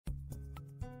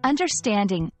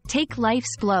Understanding, take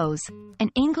life's blows,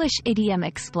 an English idiom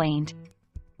explained.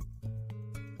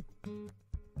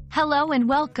 Hello and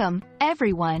welcome,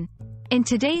 everyone. In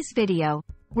today's video,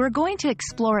 we're going to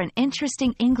explore an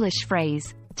interesting English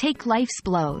phrase, take life's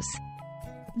blows.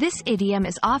 This idiom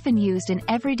is often used in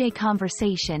everyday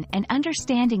conversation, and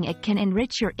understanding it can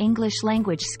enrich your English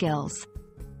language skills.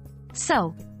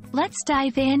 So, let's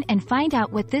dive in and find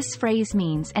out what this phrase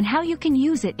means and how you can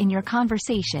use it in your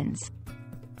conversations.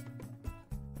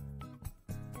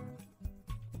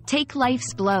 Take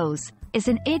life's blows is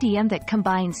an idiom that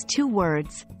combines two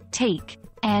words, take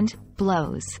and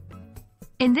blows.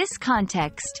 In this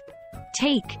context,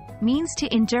 take means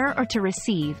to endure or to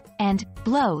receive, and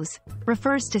blows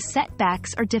refers to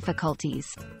setbacks or difficulties.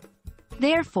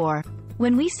 Therefore,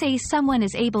 when we say someone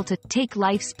is able to take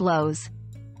life's blows,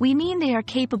 we mean they are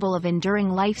capable of enduring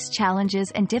life's challenges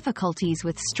and difficulties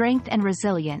with strength and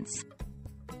resilience.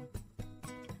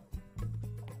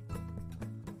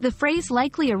 The phrase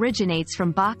likely originates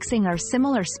from boxing or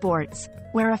similar sports,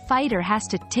 where a fighter has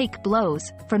to take blows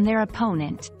from their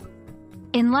opponent.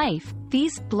 In life,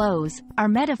 these blows are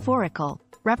metaphorical,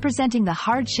 representing the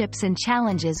hardships and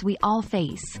challenges we all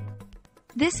face.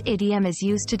 This idiom is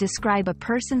used to describe a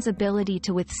person's ability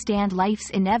to withstand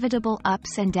life's inevitable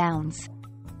ups and downs.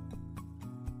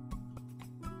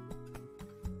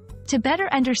 To better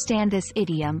understand this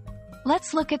idiom,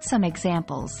 let's look at some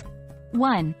examples.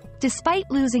 1. Despite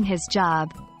losing his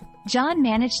job, John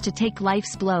managed to take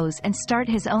life's blows and start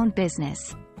his own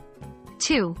business.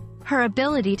 2. Her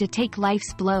ability to take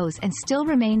life's blows and still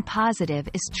remain positive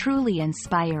is truly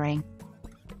inspiring.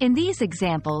 In these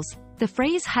examples, the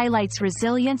phrase highlights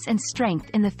resilience and strength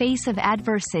in the face of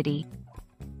adversity.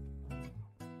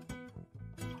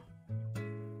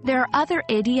 There are other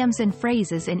idioms and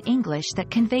phrases in English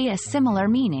that convey a similar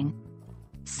meaning.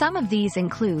 Some of these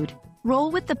include,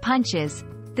 roll with the punches.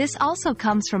 This also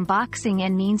comes from boxing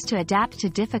and means to adapt to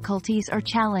difficulties or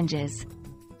challenges.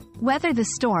 Weather the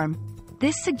storm.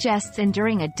 This suggests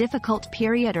enduring a difficult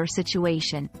period or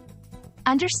situation.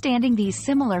 Understanding these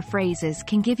similar phrases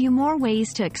can give you more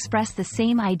ways to express the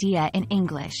same idea in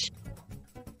English.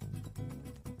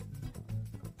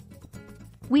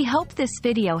 We hope this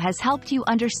video has helped you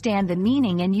understand the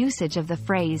meaning and usage of the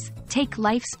phrase, take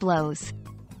life's blows.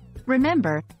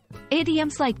 Remember,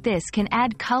 idioms like this can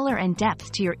add color and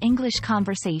depth to your English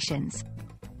conversations.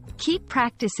 Keep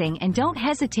practicing and don't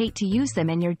hesitate to use them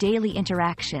in your daily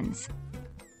interactions.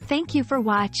 Thank you for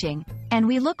watching, and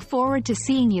we look forward to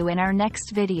seeing you in our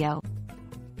next video.